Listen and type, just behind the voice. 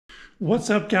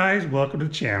What's up, guys? Welcome to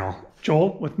the channel.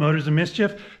 Joel with Motors and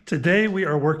Mischief. Today we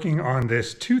are working on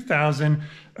this 2000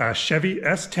 Chevy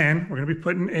S10. We're going to be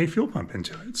putting a fuel pump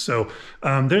into it. So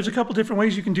there's a couple different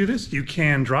ways you can do this. You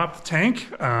can drop the tank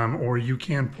or you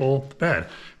can pull the bed.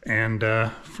 And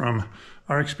from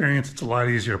our experience, it's a lot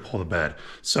easier to pull the bed.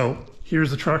 So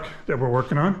here's the truck that we're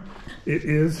working on. It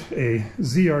is a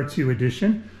ZR2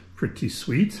 edition. Pretty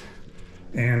sweet.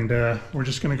 And we're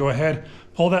just going to go ahead,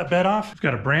 pull that bed off. We've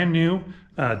got a brand new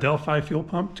Dephi fuel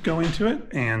pump to go into it,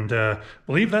 and I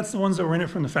believe that's the ones that were in it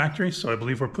from the factory, so I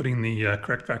believe we're putting the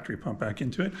correct factory pump back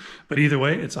into it. But either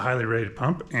way, it's a highly rated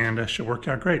pump and should work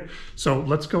out great. So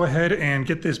let's go ahead and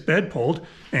get this bed pulled,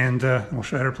 and we'll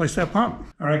show you how to replace that pump.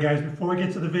 All right, guys, before we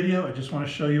get to the video, I just want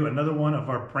to show you another one of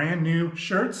our brand new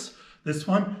shirts. This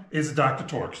one is Dr.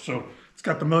 Torque. So it's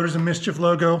got the Motors and Mischief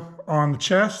logo on the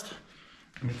chest,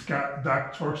 and it's got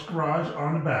Dr. Torque's Garage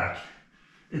on the back.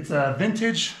 It's a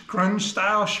vintage grunge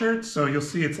style shirt, so you'll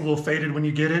see it's a little faded when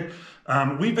you get it.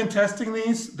 We've been testing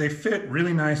these. They fit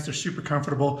really nice. They're super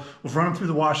comfortable. We've run them through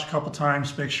the wash a couple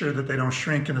times, make sure that they don't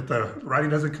shrink and that the writing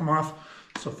doesn't come off.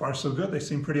 So far, so good. They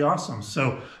seem pretty awesome.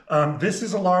 So this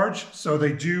is a large, so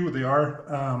they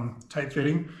are tight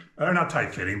fitting. Or not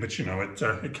tight fitting, but you know, it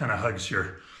kind of hugs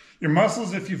your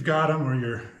muscles if you've got them,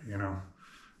 or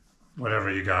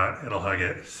whatever you got, it'll hug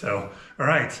it. So, all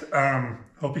right.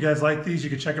 Hope you guys like these. You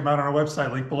can check them out on our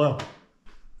website, link below.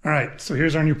 All right, so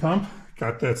here's our new pump.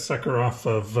 Got that sucker off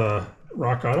of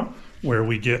Rock Auto, where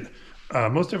we get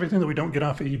most everything that we don't get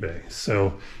off of eBay.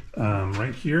 So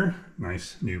right here,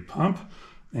 nice new pump.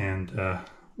 And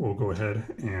we'll go ahead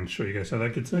and show you guys how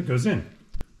that goes in.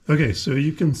 Okay, so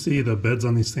you can see the beds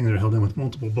on these things are held in with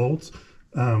multiple bolts.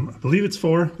 I believe it's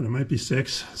 4, but it might be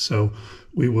 6. So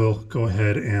we will go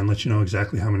ahead and let you know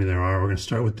exactly how many there are. We're going to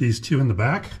start with these 2 in the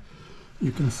back.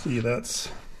 You can see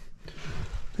that's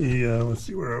the, let's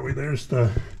see, where are we? There's the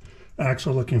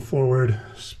axle looking forward,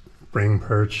 spring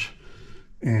perch,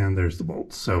 and there's the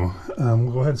bolts. So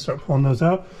we'll go ahead and start pulling those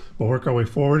out. We'll work our way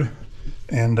forward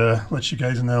and let you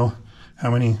guys know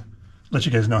how many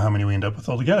we end up with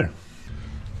all together.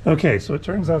 Okay, so it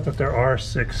turns out that there are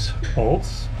 6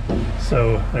 bolts.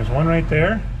 So there's one right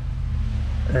there,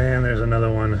 and there's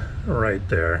another one right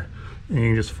there. And you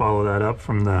can just follow that up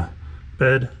from the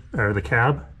bed, or the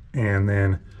cab, and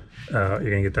then you're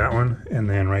gonna get that one. And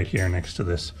then right here next to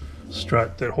this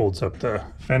strut that holds up the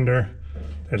fender,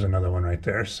 there's another one right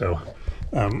there. So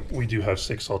we do have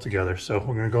 6 altogether. So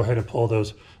we're gonna go ahead and pull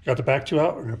those. Got the back 2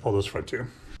 out, we're gonna pull those front 2.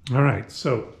 All right,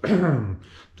 so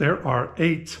there are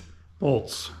 8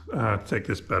 bolts to take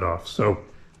this bed off. So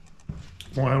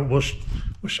we'll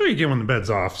show you again when the bed's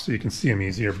off so you can see them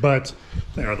easier, but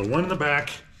they are the one in the back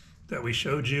that we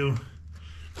showed you.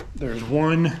 There's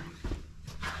one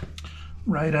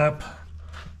right up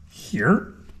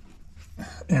here,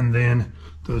 and then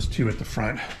those 2 at the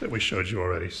front that we showed you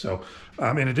already. So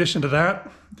in addition to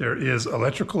that, there is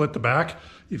electrical at the back.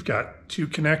 You've got 2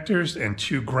 connectors and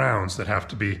 2 grounds that have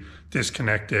to be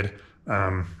disconnected.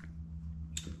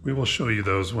 We will show you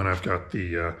those when I've got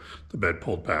the bed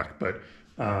pulled back, but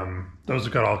those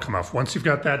have got to all come off. Once you've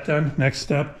got that done, next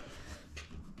step,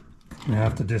 you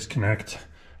have to disconnect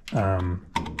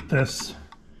this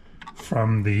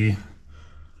from the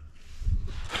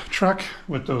truck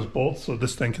with those bolts so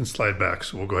this thing can slide back.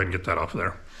 So we'll go ahead and get that off of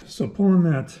there. So pulling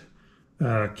that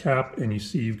cap, and you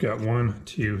see you've got 1,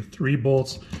 2, 3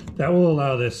 bolts. That will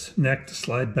allow this neck to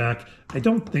slide back. I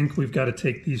don't think we've got to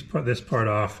take this part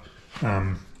off.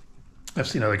 I've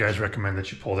seen other guys recommend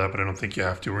that you pull that, but I don't think you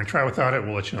have to. We're gonna try without it.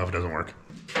 We'll let you know if it doesn't work.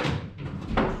 It's pretty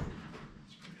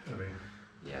heavy.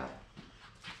 Yeah.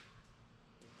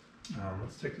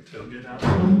 Let's take the tailgate out.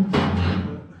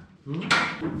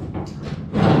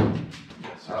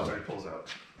 Yes, so it pulls out.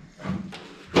 All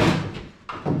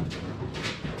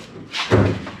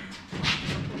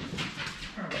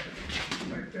right,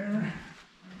 right there.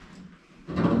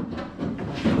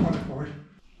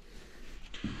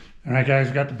 All right, guys,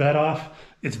 we got the bed off.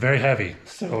 It's very heavy.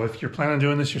 So if you're planning on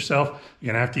doing this yourself,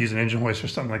 you're gonna have to use an engine hoist or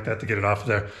something like that to get it off of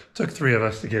there. It took 3 of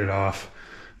us to get it off.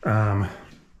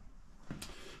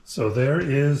 So there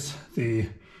is the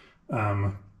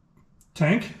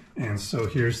tank. And so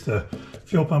here's the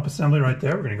fuel pump assembly right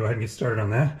there. We're gonna go ahead and get started on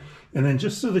that. And then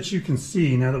just so that you can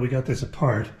see, now that we got this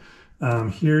apart,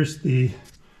 here's the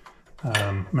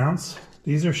mounts.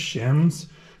 These are shims.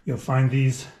 You'll find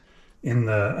these in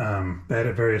the bed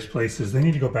at various places. They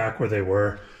need to go back where they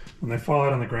were. When they fall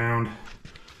out on the ground,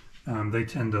 they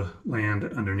tend to land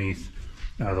underneath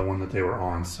the one that they were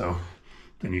on, so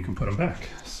then you can put them back.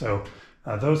 So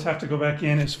those have to go back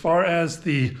in. As far as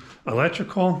the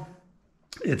electrical,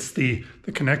 It's the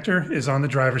connector is on the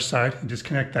driver's side. You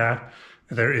disconnect that.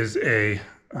 There is a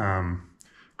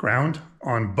ground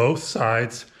on both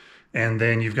sides, and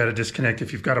then you've got to disconnect.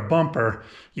 If you've got a bumper,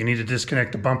 you need to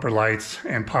disconnect the bumper lights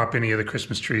and pop any of the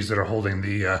Christmas trees that are holding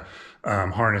the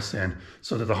harness in,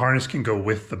 so that the harness can go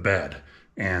with the bed.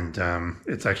 And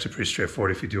it's actually pretty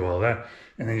straightforward if you do all that.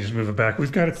 And then you just move it back.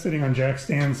 We've got it sitting on jack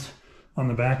stands on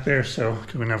the back there, so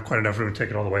we don't have quite enough room to take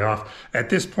it all the way off. At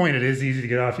this point, it is easy to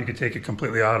get off. You could take it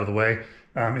completely out of the way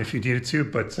if you needed to,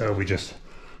 but we just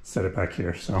set it back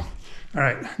here. So, all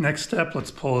right, next step,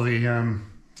 let's pull the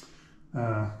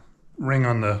ring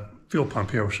on the fuel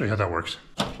pump here. We'll show you how that works.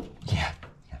 Yeah.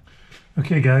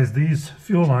 Okay, guys, these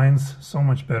fuel lines, so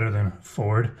much better than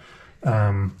Ford.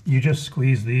 You just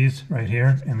squeeze these right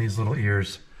here, and these little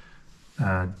ears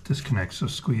disconnect. So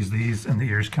squeeze these and the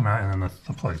ears come out, and then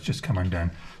the plugs just come undone.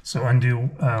 So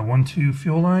undo 2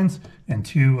 fuel lines and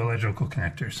 2 electrical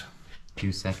connectors.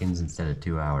 2 seconds instead of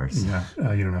 2 hours. Yeah,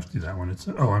 you don't have to do that one. It's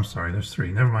oh, I'm sorry, there's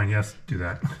 3. Never mind, yes, do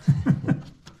that.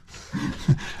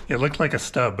 It looked like a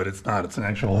stub, but it's not. It's an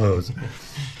actual hose. Okay,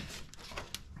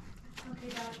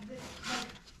 this like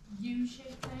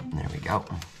U-shaped thing. There we go.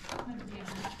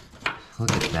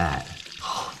 Look at that.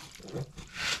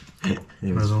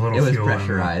 It was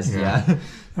pressurized, yeah.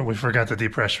 We forgot to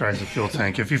depressurize the fuel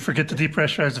tank. If you forget to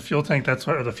depressurize the fuel tank, that's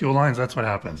what, or the fuel lines, that's what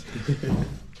happens.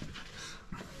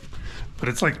 But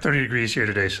it's like 30 degrees here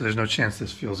today, so there's no chance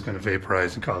this fuel is going to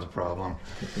vaporize and cause a problem.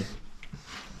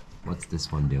 What's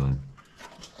this one doing?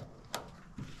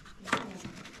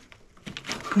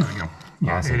 There we go.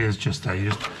 Yeah, awesome. It is just that.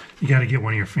 You got to get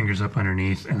one of your fingers up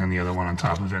underneath and then the other one on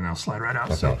top of it, and it'll slide right out.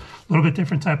 Okay. So a little bit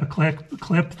different type of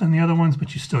clip than the other ones,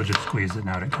 but you still just squeeze it and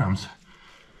out it comes.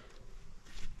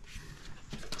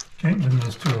 Okay, then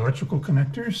those 2 electrical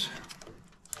connectors.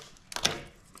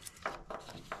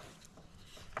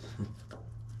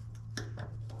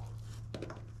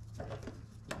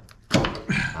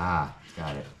 Ah,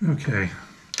 got it. Okay,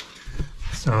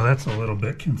 so that's a little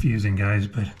bit confusing, guys,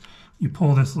 but you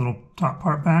pull this little top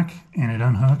part back and it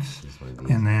unhooks,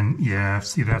 and then, yeah,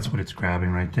 see, that's what it's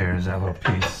grabbing right there, is that little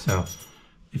piece. So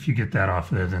if you get that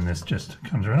off of there, then this just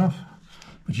comes right off.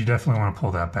 But you definitely want to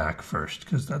pull that back first,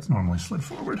 because that's normally slid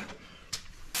forward.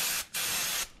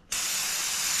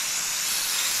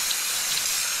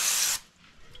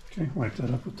 Okay, wipe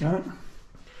that up with that.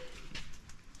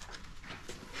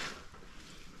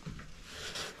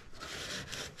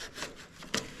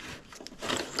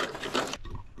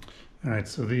 All right,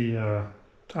 so the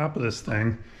top of this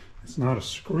thing, it's not a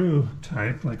screw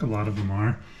type like a lot of them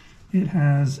are. It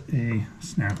has a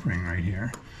snap ring right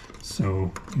here.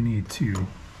 So you need to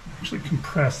actually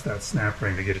compress that snap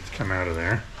ring to get it to come out of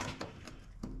there.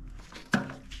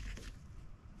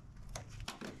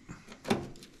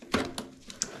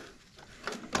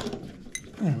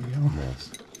 There we go.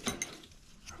 Nice.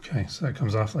 Okay, so that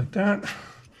comes off like that.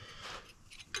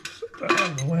 Set that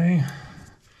out of the way.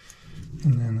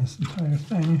 And then this entire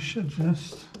thing should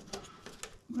just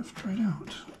lift right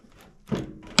out.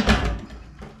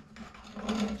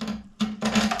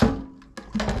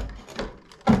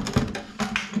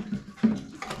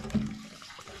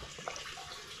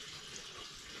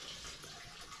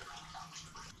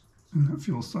 And that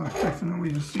fuel sock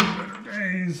definitely has seen better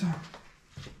days.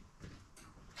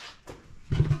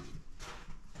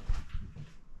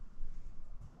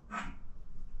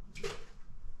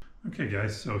 Okay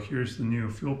guys, so here's the new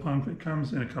fuel pump. It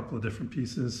comes in a couple of different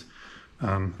pieces.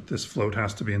 This float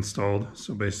has to be installed.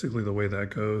 So basically the way that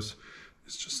goes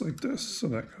is just like this. So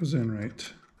that goes in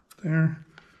right there.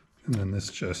 And then this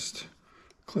just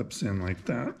clips in like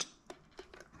that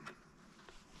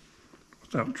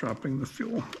without dropping the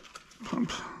fuel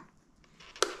pump.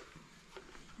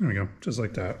 There we go, just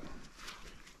like that.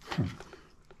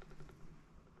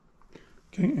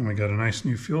 Okay, and we got a nice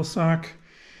new fuel sock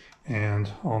and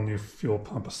all new fuel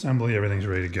pump assembly. Everything's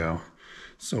ready to go.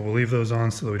 So we'll leave those on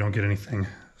so that we don't get anything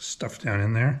stuffed down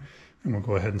in there, and we'll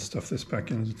go ahead and stuff this back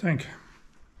into the tank.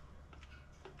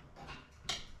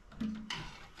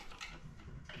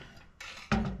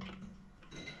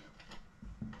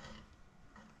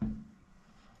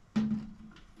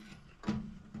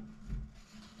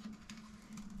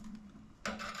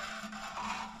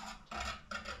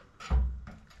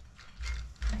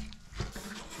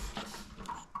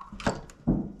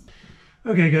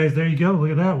 Okay guys, there you go.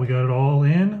 Look at that. We got it all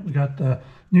in. We got the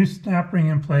new snap ring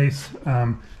in place.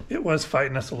 It was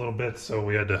fighting us a little bit, so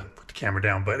we had to put the camera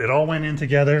down, but it all went in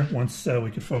together once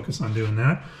we could focus on doing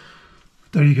that.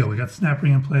 There you go. We got the snap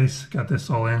ring in place, got this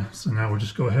all in. So now we'll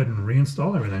just go ahead and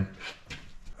reinstall everything.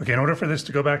 Okay, in order for this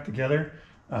to go back together,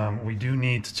 We do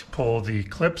need to pull the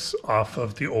clips off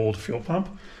of the old fuel pump,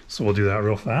 so we'll do that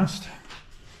real fast.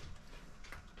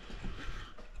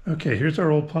 Okay, here's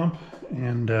our old pump,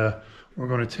 and we're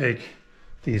going to take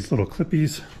these little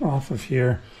clippies off of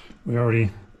here. We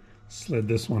already slid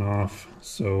this one off,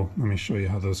 so let me show you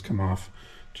how those come off,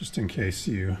 just in case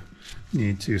you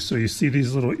need to. So you see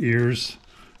these little ears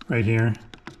right here?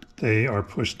 They are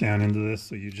pushed down into this,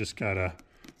 so you just gotta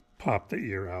pop the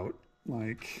ear out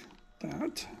like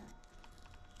that,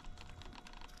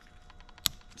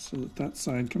 so that that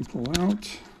side can pull out.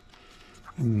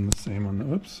 And then the same on the,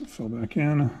 oops, it fell back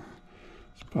in.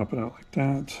 Just pop it out like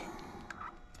that.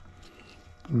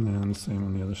 And then the same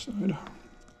on the other side.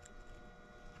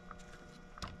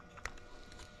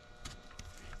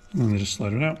 And then they just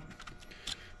slide it out.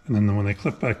 And then when they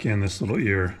clip back in, this little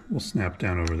ear will snap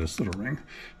down over this little ring.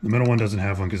 The middle one doesn't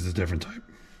have one because it's a different type.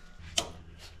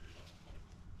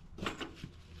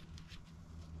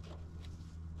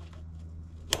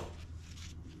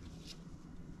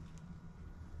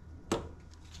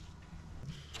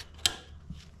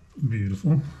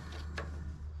 Beautiful.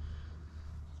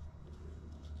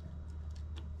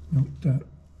 Nope, that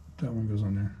one goes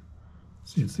on there.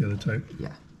 See, it's the other type.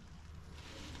 Yeah.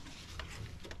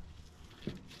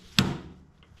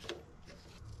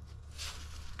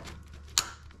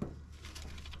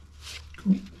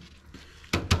 Cool.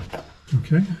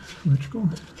 Okay, electrical.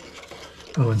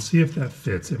 Oh, and see if that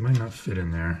fits. It might not fit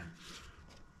in there.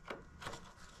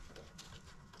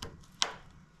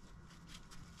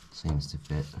 Seems to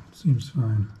fit. Seems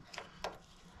fine.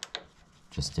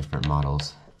 Just different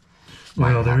models.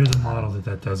 Well, there is a model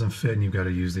that doesn't fit, and you've got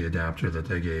to use the adapter that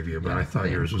they gave you, but Yeah, I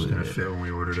thought yours was going to fit when we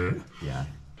ordered it. Yeah.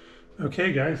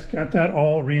 Okay, guys, got that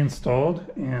all reinstalled,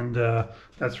 and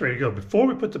that's ready to go. Before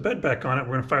we put the bed back on it,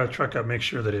 we're going to fire the truck up, make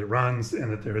sure that it runs,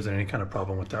 and that there isn't any kind of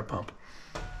problem with that pump.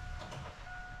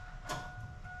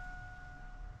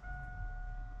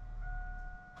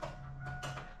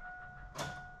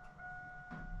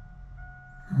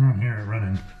 I don't hear it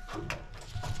running.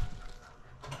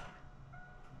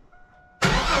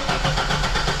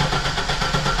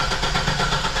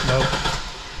 Nope.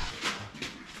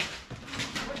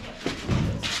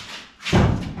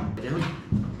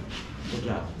 Good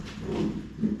job.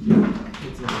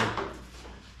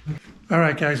 All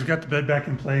right, guys, we got the bed back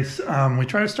in place. We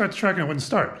tried to start the truck and it wouldn't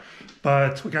start,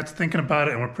 but we got to thinking about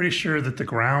it, and we're pretty sure that the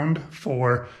ground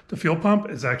for the fuel pump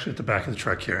is actually at the back of the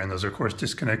truck here, and those are, of course,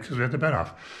 disconnected because we had the bed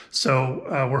off. So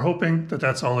we're hoping that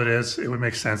that's all it is. It would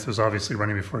make sense. It was obviously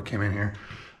running before it came in here.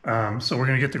 So we're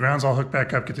going to get the grounds all hooked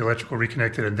back up, get the electrical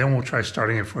reconnected, and then we'll try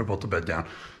starting it before we bolt the bed down.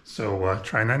 So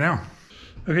trying that now.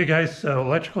 Okay, guys, so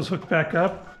electrical's hooked back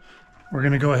up. We're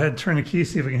going to go ahead and turn the key,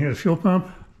 see if we can hear the fuel pump.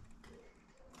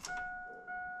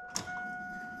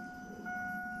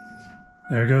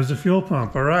 There goes the fuel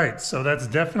pump. All right, so that's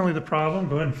definitely the problem.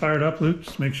 Go ahead and fire it up, Luke,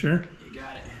 just make sure. You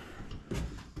got it.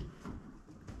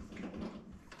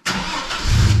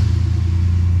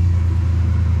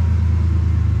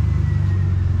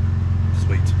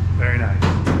 Sweet, very nice.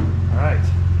 All right,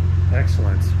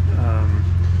 excellent.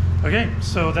 Okay,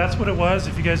 so that's what it was.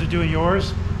 If you guys are doing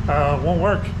yours, won't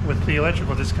work with the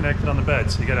electrical disconnected on the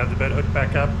bed. So you gotta have the bed hooked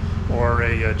back up or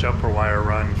a jumper wire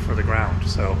run for the ground.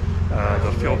 So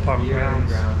the fuel pump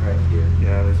grounds. Ground right here.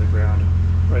 Yeah, there's a ground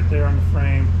right there on the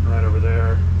frame, right over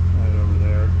there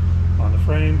on the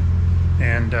frame,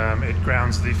 and it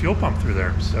grounds the fuel pump through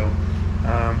there. So,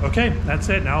 okay, that's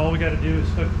it. Now all we got to do is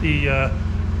hook the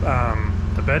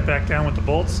bed back down with the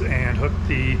bolts and hook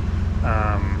the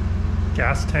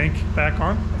gas tank back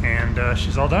on, and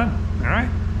she's all done. All right.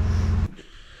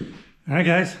 All right,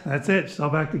 guys, that's it. She's all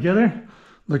back together.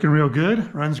 Looking real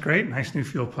good, runs great, nice new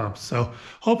fuel pump. So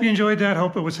hope you enjoyed that,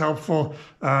 hope it was helpful.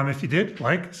 If you did,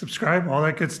 like, subscribe, all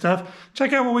that good stuff.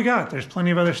 Check out what we got. There's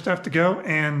plenty of other stuff to go,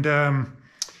 and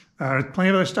plenty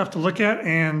of other stuff to look at,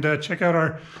 and check out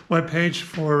our webpage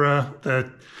for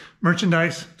the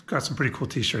merchandise. Got some pretty cool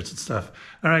t-shirts and stuff.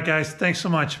 All right, guys, thanks so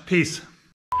much. Peace.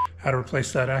 How to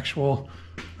replace that actual,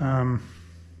 and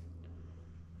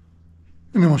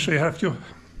then we'll show you how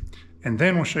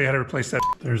to replace that.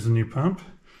 There's the new pump.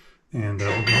 And we'll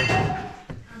go ahead